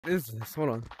What is this? Hold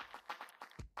on.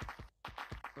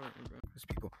 There's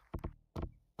people.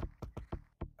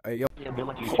 Hey, yo.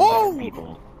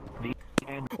 Oh!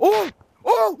 Oh!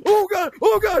 Oh! Oh god!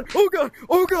 Oh god! Oh god!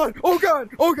 Oh god! Oh god!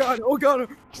 Oh god! Oh god!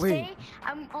 Wait.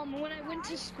 When I went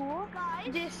to school, my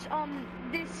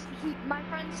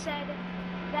friend said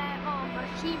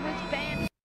that he was banned.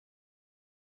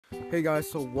 Hey guys,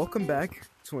 so welcome back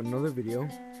to another video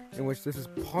in which this is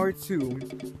part 2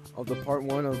 of the part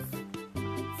 1 of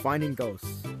finding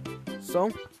ghosts. So,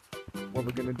 what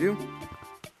we're gonna do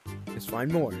is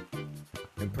find more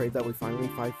and pray that we finally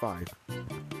find 5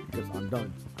 because I'm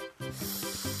done.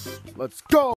 Let's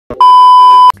go!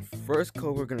 First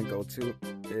code we're gonna go to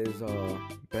is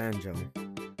Banjo.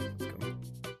 Let's go.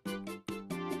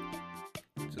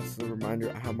 Just a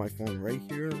reminder, I have my phone right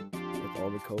here with all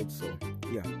the codes, so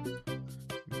yeah.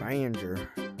 Banjo.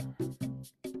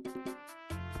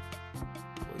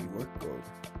 What code?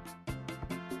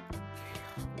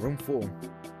 Room full.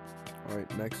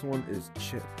 Alright, next one is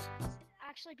chipped.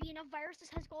 Actually being a virus that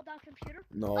has gold on computer?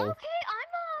 No. Okay,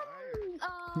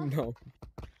 I'm No.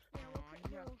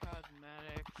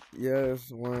 Cosmetics.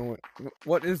 Yes,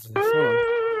 what is this? Hold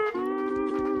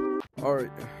on.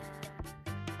 Alright.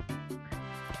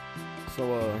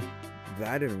 So,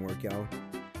 that didn't work out.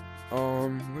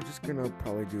 We're just gonna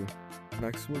probably do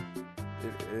next one.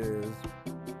 It is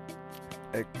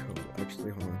Echo.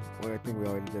 Actually, hold on. Wait, I think we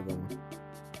already did that one.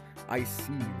 I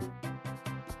see you.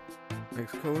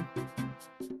 Next color.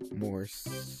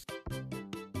 Morse.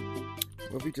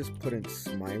 What if we just put in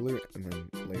Smiler and then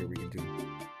later we can do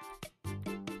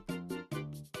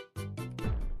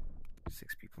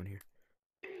 6 people in here.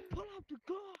 Pull up the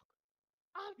Glock.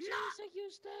 I'm chasing you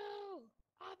still.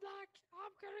 I'm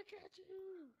gonna catch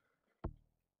you.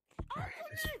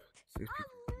 Alright, 6 people.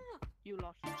 You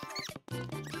lost.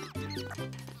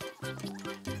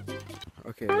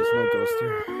 Okay, there's no ghost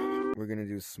here. We're gonna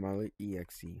do Smiley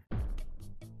EXE.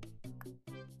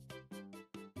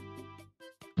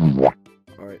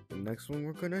 Alright, the next one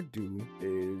we're gonna do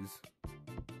is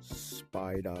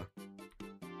Spider.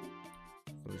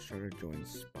 So let's try to join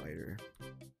Spider.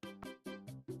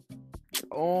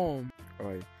 Oh!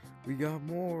 Alright, we got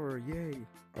more! Yay!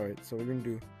 Alright, so we're gonna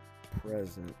do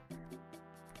Present.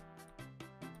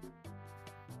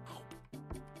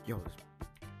 Yo,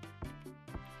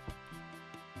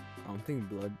 I don't think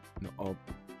Blood. No, oh,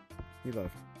 he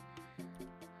left.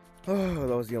 Oh,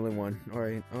 that was the only one.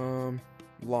 Alright,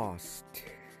 Lost.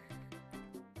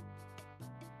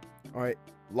 Alright,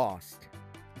 Lost.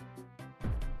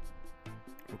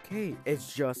 Okay,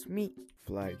 it's just me.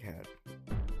 Flag hat.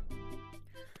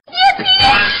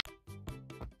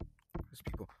 There's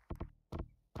people.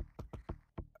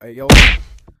 Hey, yo.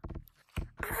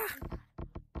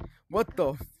 What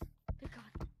the?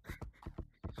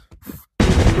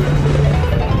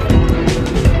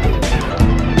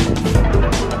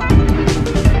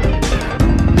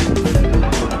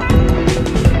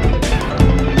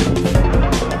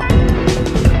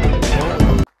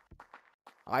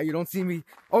 You don't see me.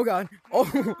 Oh god. Oh,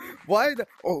 why?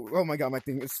 Oh my god, my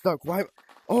thing is stuck. Why?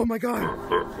 Oh my god.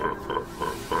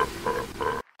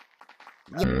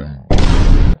 You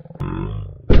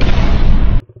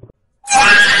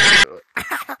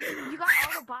got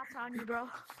all the bots on you, bro.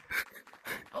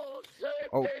 Oh shit.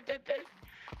 Oh.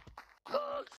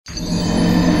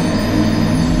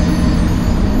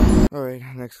 Alright,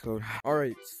 next code.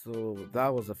 Alright, so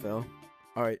that was a fail.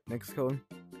 Alright, next code.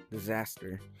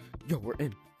 Disaster. Yo, we're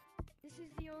in. This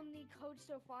is the only code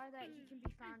so far that he can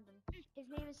be found in. His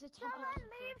name is the Temple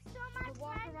Keeper. He'll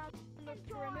walk around the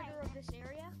perimeter of this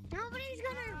area. Nobody's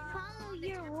gonna follow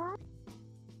your rules.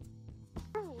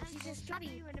 He's just study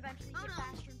you and eventually get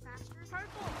faster and faster.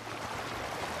 Purple.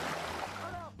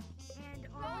 And he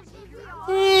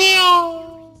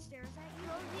stares at you.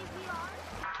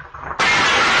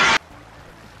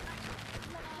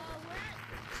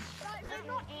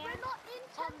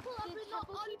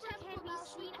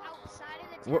 Outside of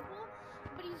the temple,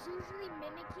 but he's usually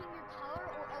mimicking your color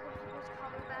or other people's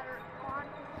color that are on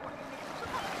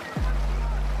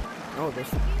Oh,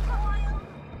 there's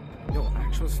yo,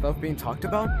 actual stuff being talked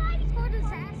about?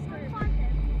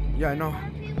 Yeah, I know.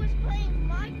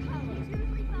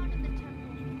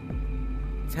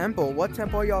 Temple? What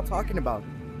temple are y'all talking about?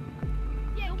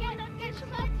 Yeah, get some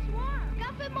more.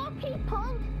 Gather more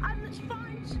people and let's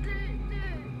find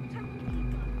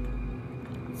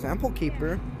the Temple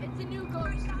Keeper? It's a new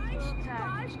ghost.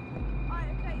 guys.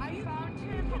 I found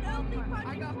him.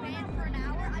 I got banned for an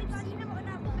hour. I've seen him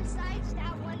besides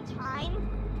that one time.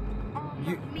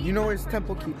 You know it's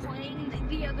Temple Keeper. Playing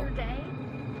the other day,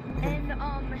 and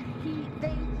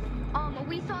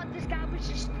we thought this guy was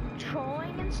just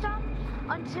trolling and stuff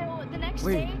until the next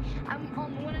day.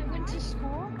 When I went to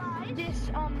school,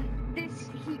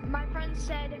 my friend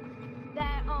said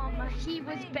that he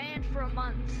was banned for a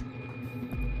month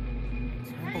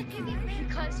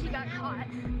because he got caught.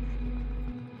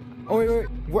 Oh wait.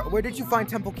 Where did you find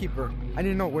Temple Keeper? I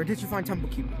didn't know. Where did you find Temple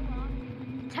Keeper?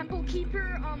 Temple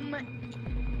Keeper,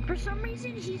 for some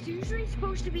reason he's usually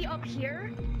supposed to be up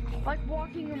here, like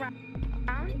walking around.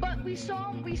 But we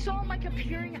saw him like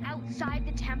appearing outside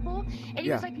the temple, and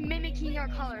he was like mimicking our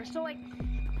colors. So like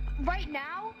right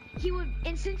now he would,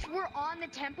 and since we're on the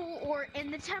temple or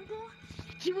in the temple,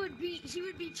 he would be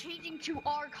changing to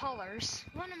our colors.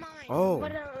 One of mine. Oh.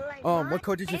 But, what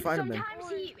code did you find him in?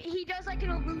 Sometimes he does like an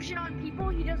illusion on people.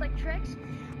 He does like tricks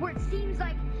where it seems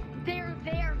like they're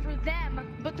there for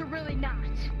them, but they're really not.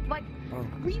 Like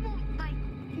we won't, like,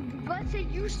 let's say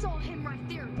you saw him right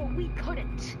there, but we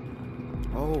couldn't.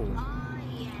 Oh.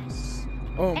 Yes.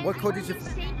 Oh, And what code did you?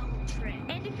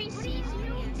 And if he sees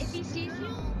you,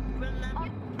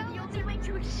 the only way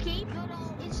to escape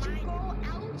is to go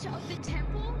out of the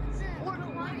temple or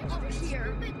climb up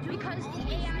here, because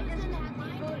the AI doesn't have the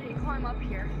ability to climb up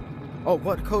here. Oh,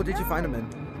 what code did you find him in?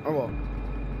 Oh well,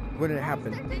 when did it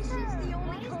happen? This is the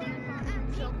only code I've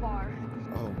found so far.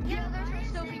 Oh. The others are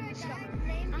still being discovered.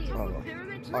 Oh.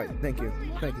 Alright, thank you.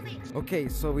 Okay,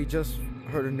 so we just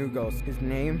heard a new ghost. His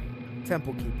name,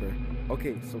 Temple Keeper.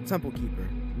 Okay, so Temple Keeper,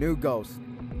 new ghost.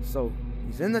 So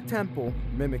he's in the temple,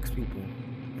 mimics people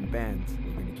and bands.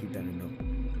 We're gonna keep that in note.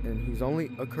 And he's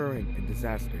only occurring in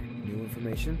disaster. New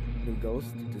information, new ghost,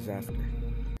 disaster.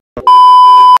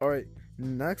 Alright,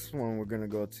 next one we're gonna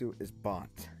go to is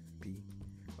Bot.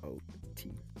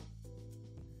 B-O-T.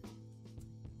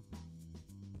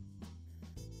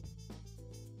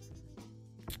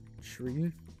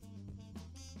 Tree.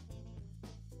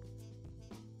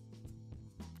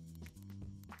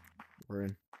 We're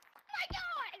in. Oh my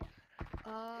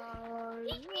god!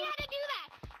 Teach me how to do that!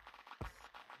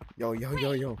 Yo.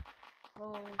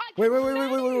 Oh. Wait.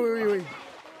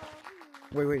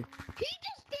 He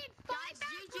just did 5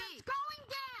 backflips going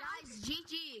down! Guys,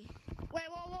 GG. Wait,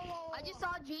 whoa. I just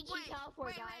saw GG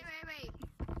teleport, guys. Wait.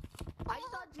 I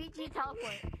just saw GG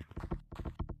teleport.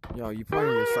 Yo, you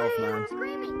pointing yourself, man.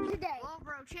 Screaming today. Whoa,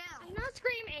 bro, chill. I'm not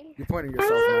screaming. You pointing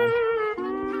yourself, man.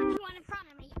 One in front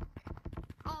of me.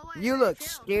 Oh, wait, You look chill.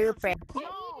 stupid. No.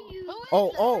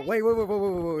 Oh, wait.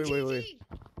 GG.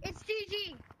 It's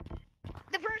GG.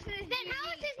 The person is Then GG. how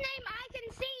is his name? I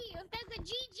can see if there's a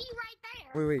GG right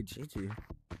there. Wait, GG.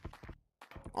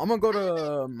 I'm gonna go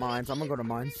to mines. I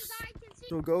can see.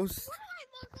 To a ghost. What do I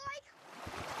look like?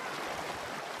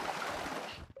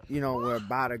 You know, we're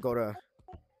about to go to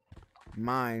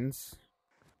mines.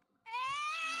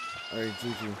 Alright,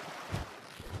 GG.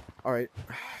 Alright.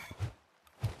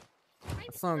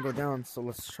 It's not gonna go down, so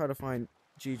let's try to find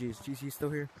GG. Is GG still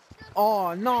here?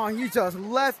 Oh, no, he just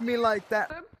left me like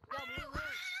that.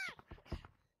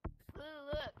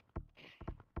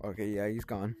 Okay, yeah, he's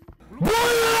gone.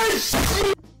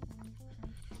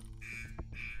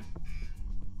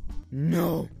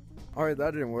 No. Alright,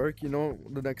 that didn't work. You know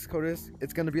what the next code is?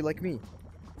 It's gonna be like me.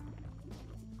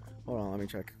 Hold on, let me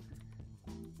check.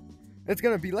 It's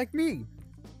gonna be like me.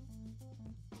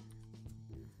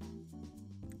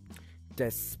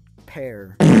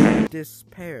 Despair.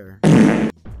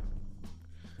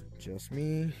 Just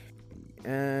me.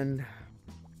 And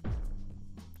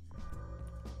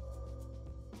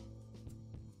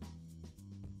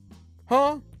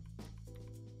huh?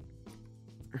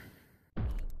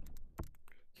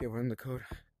 Okay, we're in the code.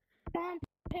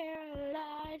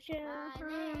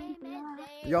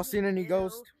 Y'all seen any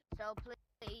ghosts? So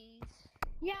please.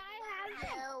 Yeah, I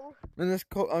have. No. In this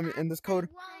code, in this code.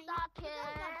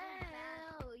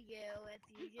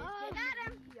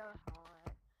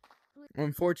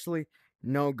 Unfortunately,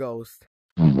 no ghost.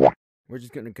 We're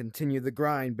just gonna continue the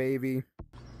grind, baby.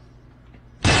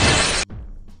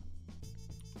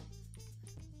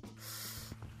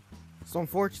 So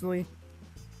unfortunately,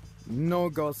 no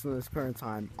ghost in this current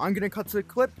time. I'm gonna cut to the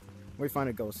clip where we find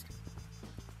a ghost.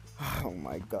 Oh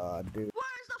my god, dude.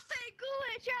 Where's the fake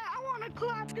glitch at? I wanna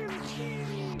clap them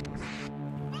cheeks.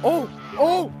 Oh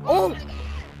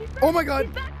my god.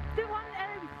 He's back. The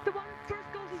one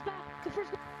first ghost is back. The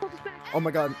first ghost is back. Oh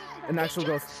my god, an actual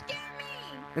ghost. Scare me.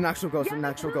 An actual ghost, an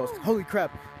actual ghost. Holy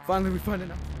crap. Finally we find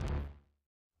it.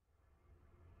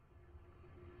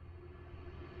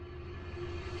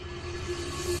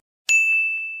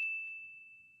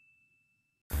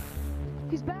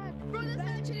 He's back.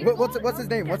 What's his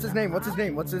name? What's his name? What's his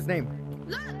name? What's his name?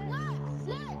 Look!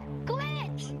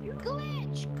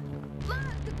 Glitch!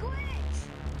 Look, the glitch!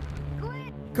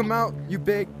 Come out, you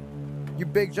big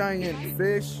giant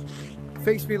fish.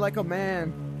 Face me like a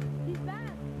man. He's back.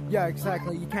 Yeah,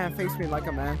 exactly. You can't face me like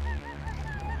a man.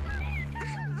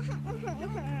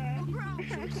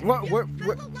 What?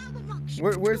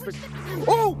 Where's the?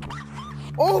 Oh!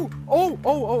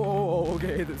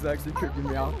 Okay, this is actually creeping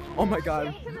me out. Oh my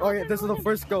god. Okay, this is the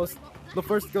first ghost. The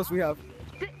first ghost we have.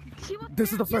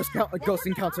 This is the first ghost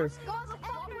encounter.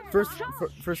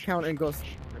 First count and ghost.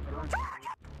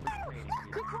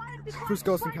 First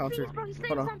ghost encounter.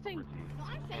 Hold on.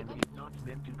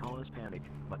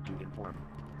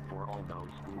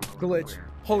 Glitch.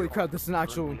 Holy crap, this is an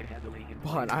actual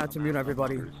bot. I had to mute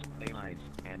everybody.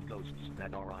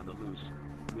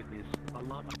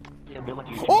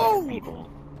 Oh!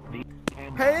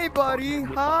 Hey, buddy.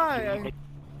 Hi.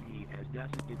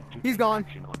 He's gone.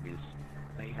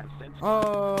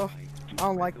 I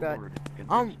don't like that.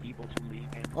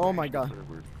 Oh my god.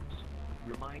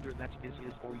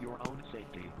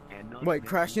 Wait,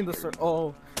 crashing the server.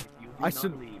 Oh, I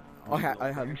should. I had.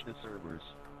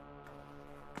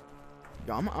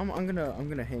 Yeah, I'm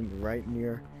gonna hang right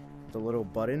near the little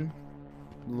button,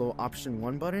 the little option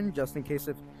 1 button, just in case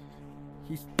if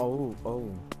he's. Oh.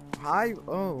 Hi.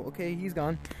 Oh, okay, he's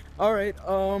gone. All right.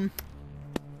 I'm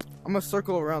gonna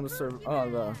circle around the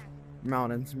the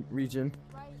mountains region.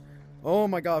 Oh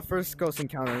my god, first ghost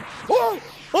encounter. Oh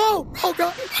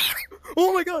god.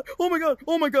 Oh my god. Oh my god.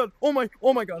 Oh my god. Oh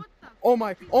my god. Oh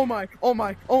my.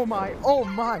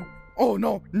 Oh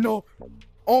no.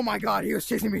 Oh my god, he was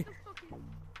chasing me.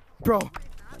 Bro.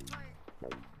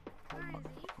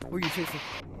 Who are you chasing?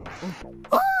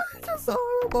 Oh, that's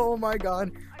horrible. Oh my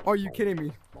god. Are you kidding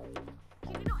me?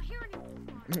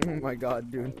 Oh my god,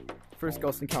 dude. First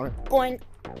ghost encounter. Boing.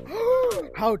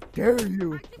 How dare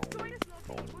you?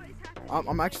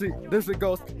 I'm actually. This is a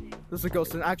ghost. This is a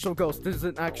ghost. An actual ghost. This is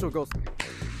an actual ghost.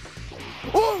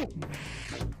 Oh!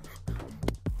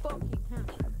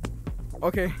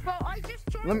 Okay.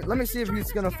 Let me see if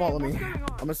he's gonna follow me. I'm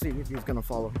gonna see if he's gonna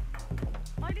follow.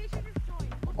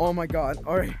 Oh my god.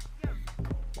 Alright.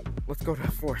 Let's go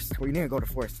to forest. We need to go to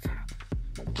forest.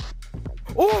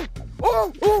 Oh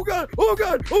god.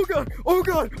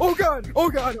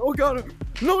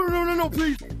 No,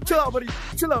 please. Chill out, buddy.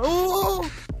 Chill out. Oh!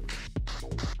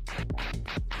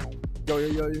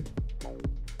 Yo.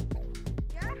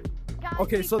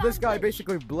 Okay, so this guy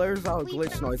basically blares out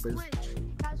glitch noises.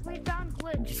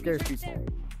 It scares people.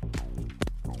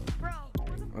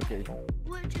 Okay.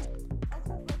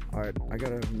 Alright, I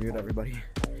gotta mute everybody.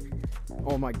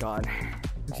 Oh my god.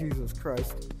 Jesus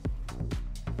Christ.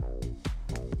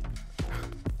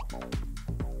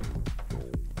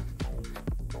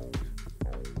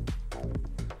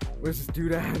 Where's this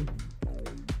dude at?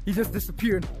 He just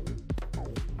disappeared.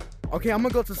 Okay, I'm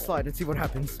gonna go to the slide and see what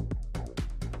happens.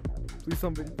 Please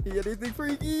somebody anything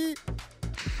freaky.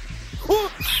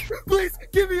 Oh, please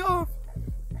get me off.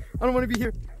 I don't want to be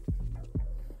here.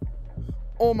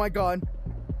 Oh my god.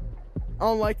 I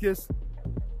don't like this.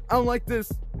 I don't like this.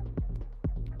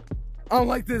 I don't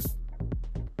like this.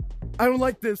 I don't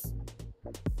like this.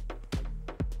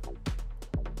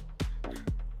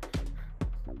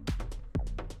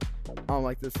 I don't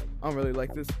like this. I don't really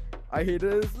like this. I hate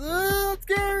this. I'm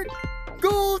scared.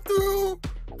 Go through.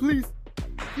 Please.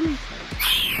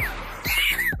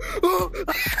 Oh.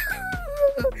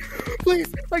 Please.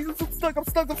 I'm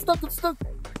stuck.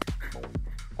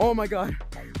 Oh my god.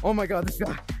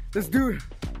 This dude.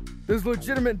 This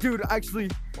legitimate dude actually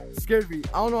scared me.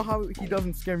 I don't know how he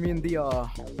doesn't scare me in the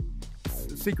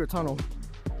secret tunnel.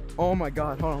 Oh my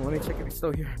god. Hold on. Let me check if he's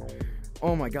still here.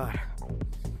 Oh my god.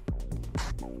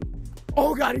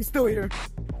 Oh god, he's still here.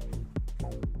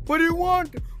 What do you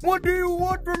want? What do you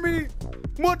want from me?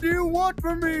 What do you want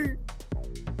from me?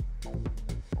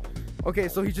 Okay,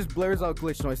 so he just blares out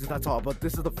glitch noises, that's all. But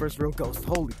this is the first real ghost.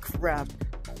 Holy crap.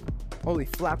 Holy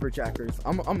flapperjackers.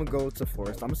 I'm gonna go to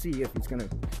forest. I'm gonna see if he's gonna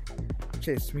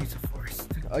chase me to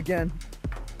forest again.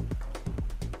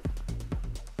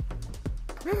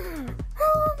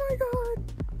 Oh my god.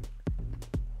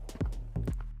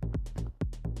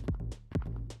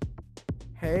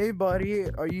 Hey buddy,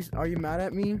 are you mad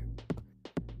at me?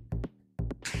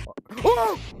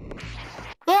 Oh!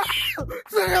 I'm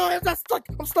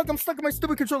stuck in my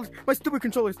stupid controllers.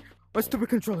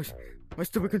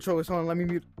 Hold on, let me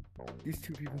mute these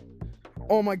two people.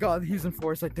 Oh my god, he's in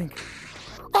forest, I think.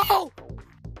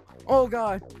 Oh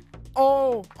god.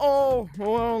 Oh, I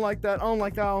don't like that.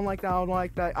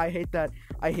 I hate that.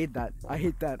 I hate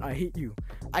you.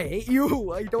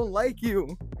 I don't like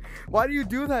you. Why do you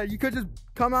do that? You could just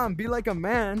come out and be like a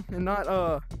man and not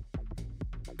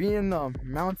be in the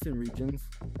mountain regions.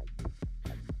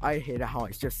 I hate how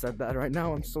I just said that right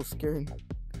now. I'm so scared.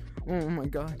 Oh my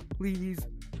god, please.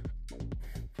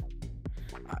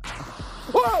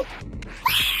 Whoa!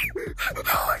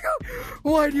 Oh my god!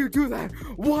 Why do you do that?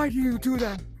 Why do you do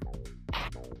that?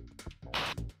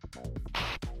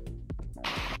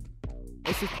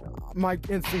 It's just my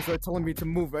instincts are telling me to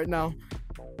move right now.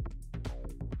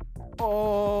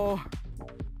 Oh.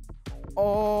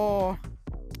 Oh.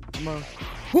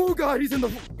 Oh god, he's in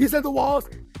the walls.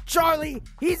 Charlie,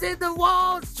 he's in the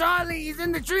walls. Charlie, he's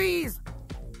in the trees.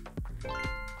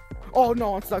 Oh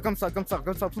no, I'm stuck.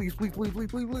 Please.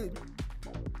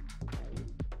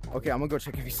 Okay, I'm gonna go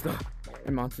check if he's stuck.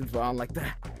 And mountains around like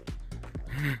that.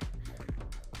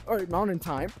 Alright, mountain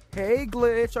time. Hey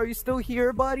Glitch, are you still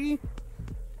here, buddy?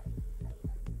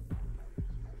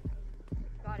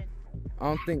 Got it.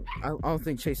 I don't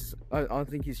think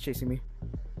he's chasing me.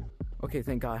 Okay,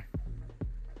 thank God.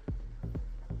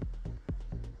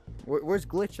 Where's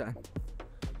Glitch at?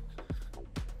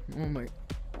 Oh my.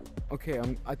 Okay,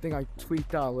 I think I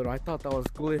tweaked out a little. I thought that was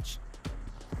Glitch.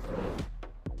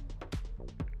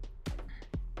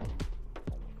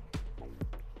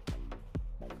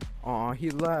 Aw, he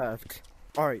left.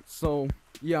 Alright, so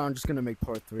yeah, I'm just gonna make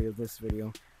part 3 of this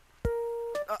video.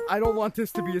 I don't want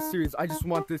this to be a series. I just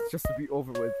want this just to be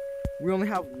over with. We only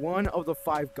have one of the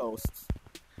 5 ghosts.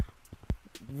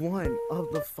 One of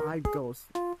the 5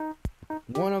 ghosts.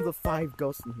 One of the 5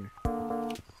 ghosts in here.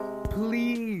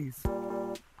 Please.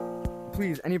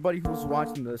 Please, anybody who's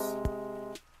watching this,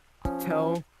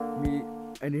 tell me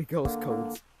any ghost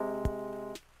codes.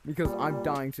 Because I'm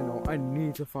dying to know. I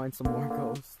need to find some more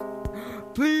ghosts.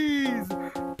 Please!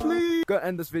 Please! Gonna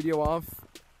end this video off.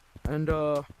 And,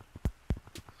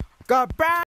 got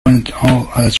back! I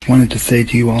just wanted to say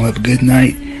to you all, have a good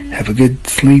night, have a good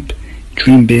sleep,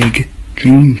 dream big,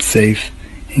 dream safe,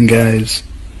 and guys,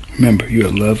 remember, you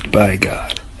are loved by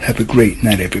God. Have a great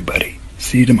night, everybody.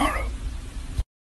 See you tomorrow.